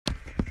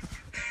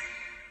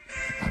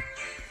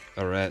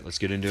All right, let's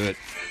get into it.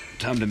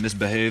 Time to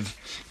misbehave.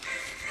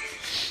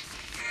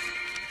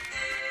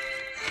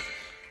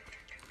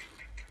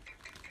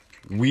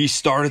 We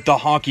start at the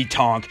honky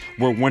tonk,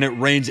 where when it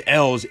rains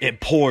L's,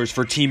 it pours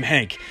for Team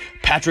Hank.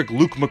 Patrick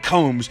Luke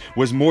McCombs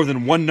was more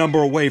than one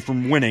number away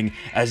from winning,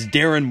 as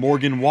Darren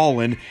Morgan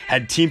Wallen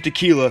had Team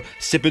Tequila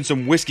sipping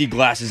some whiskey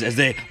glasses as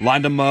they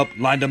lined him up,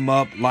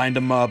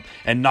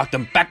 and knocked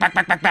him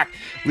back,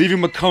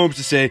 leaving McCombs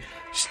to say,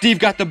 "Steve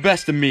got the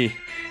best of me.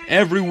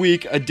 Every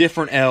week, a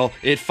different L.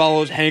 It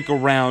follows Hank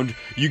around.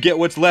 You get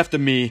what's left of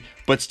me,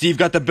 but Steve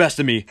got the best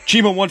of me."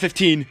 Chima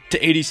 115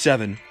 to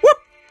 87. Whoop!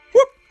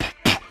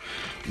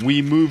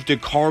 We moved to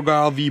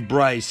Cargyle v.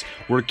 Bryce,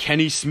 where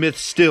Kenny Smith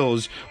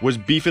Stills was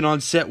beefing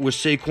on set with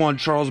Saquon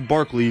Charles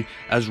Barkley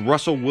as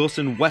Russell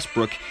Wilson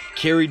Westbrook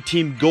carried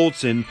Team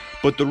Goldson,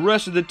 but the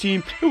rest of the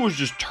team, it was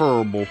just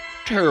terrible.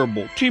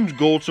 Team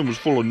Goldson was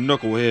full of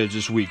knuckleheads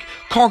this week.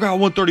 Cargyle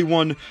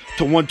 131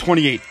 to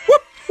 128.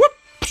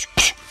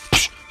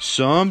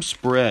 Some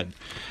spread.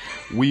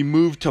 We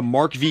moved to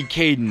Mark v.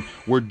 Caden,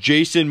 where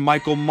Jason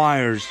Michael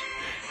Myers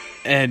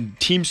and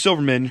Team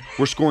Silverman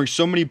were scoring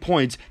so many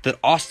points that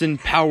Austin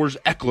Powers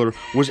Eckler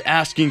was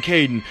asking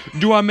Caden,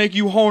 "Do I make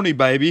you horny,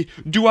 baby?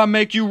 Do I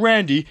make you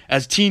Randy?"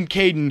 as Team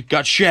Caden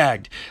got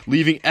shagged,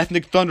 leaving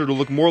Ethnic Thunder to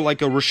look more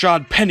like a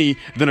Rashad Penny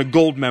than a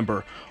gold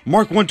member.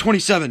 Mark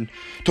 127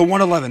 to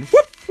 111.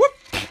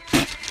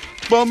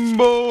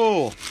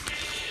 Bumble!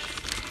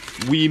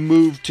 We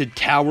moved to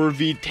Tower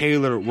v.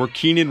 Taylor, where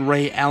Keenan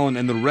Ray Allen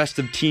and the rest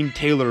of Team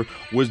Taylor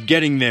was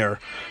getting there,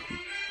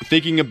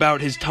 thinking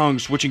about his tongue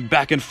switching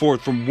back and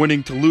forth from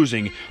winning to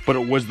losing, but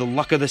it was the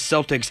luck of the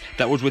Celtics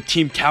that was with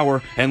Team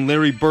Tower and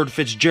Larry Bird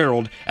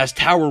Fitzgerald as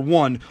Tower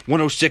won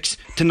 106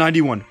 to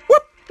 91.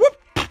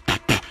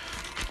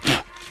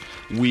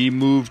 We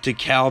moved to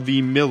Cal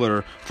v.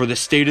 Miller for the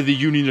State of the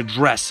Union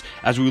address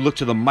as we looked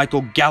to the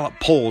Michael Gallup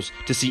polls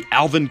to see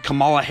Alvin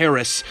Kamala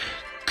Harris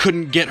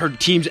couldn't get her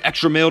team's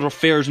extra-mail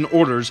affairs and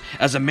orders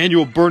as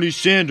Emmanuel Bernie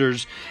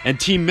Sanders and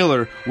Team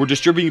Miller were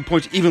distributing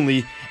points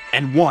evenly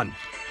and won,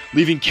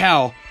 leaving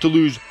Cal to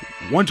lose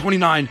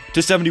 129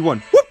 to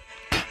 71. Whoop!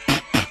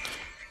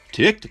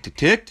 Tick, tick, tick,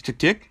 tick, tick,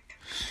 tick.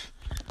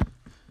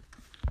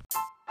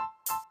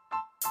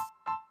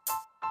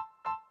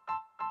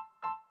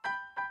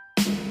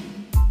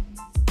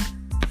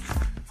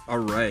 All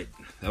right,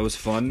 that was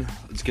fun.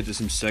 Let's get to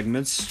some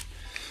segments.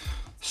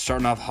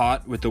 Starting off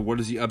hot with the What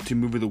Is He Up To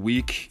move of the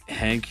week.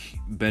 Hank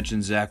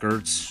benching Zach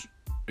Ertz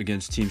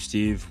against Team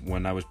Steve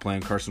when I was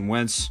playing Carson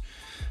Wentz.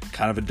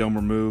 Kind of a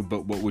dumber move,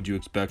 but what would you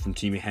expect from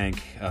Team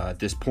Hank at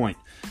this point?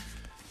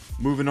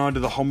 Moving on to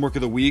the homework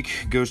of the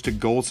week goes to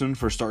Goldson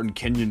for starting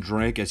Kenyon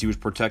Drake as he was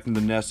protecting the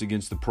nest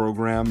against the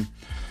program,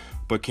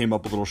 but came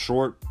up a little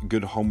short.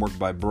 Good homework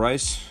by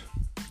Bryce.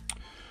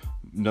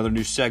 Another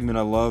new segment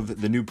I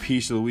love. The new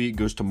piece of the week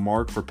goes to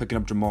Mark for picking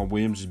up Jamal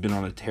Williams. He's been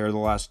on a tear the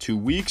last 2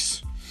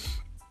 weeks.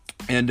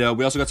 And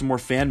we also got some more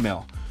fan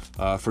mail.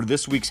 For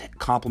this week's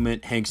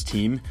Compliment Hank's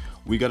team,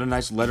 we got a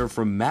nice letter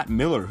from Matt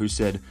Miller who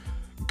said,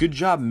 "Good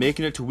job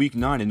making it to week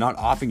 9 and not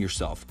offing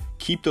yourself.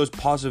 Keep those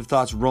positive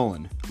thoughts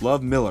rolling.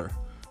 Love, Miller."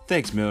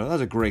 Thanks, Miller. That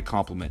was a great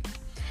compliment.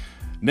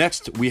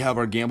 Next, we have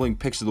our gambling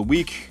picks of the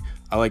week.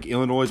 I like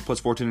Illinois plus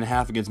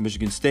 14.5 against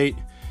Michigan State.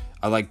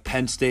 I like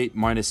Penn State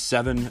minus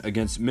 7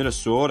 against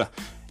Minnesota.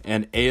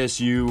 And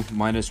ASU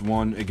minus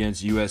 1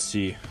 against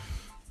USC.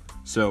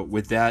 So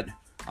with that,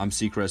 I'm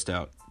Seacrest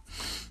out.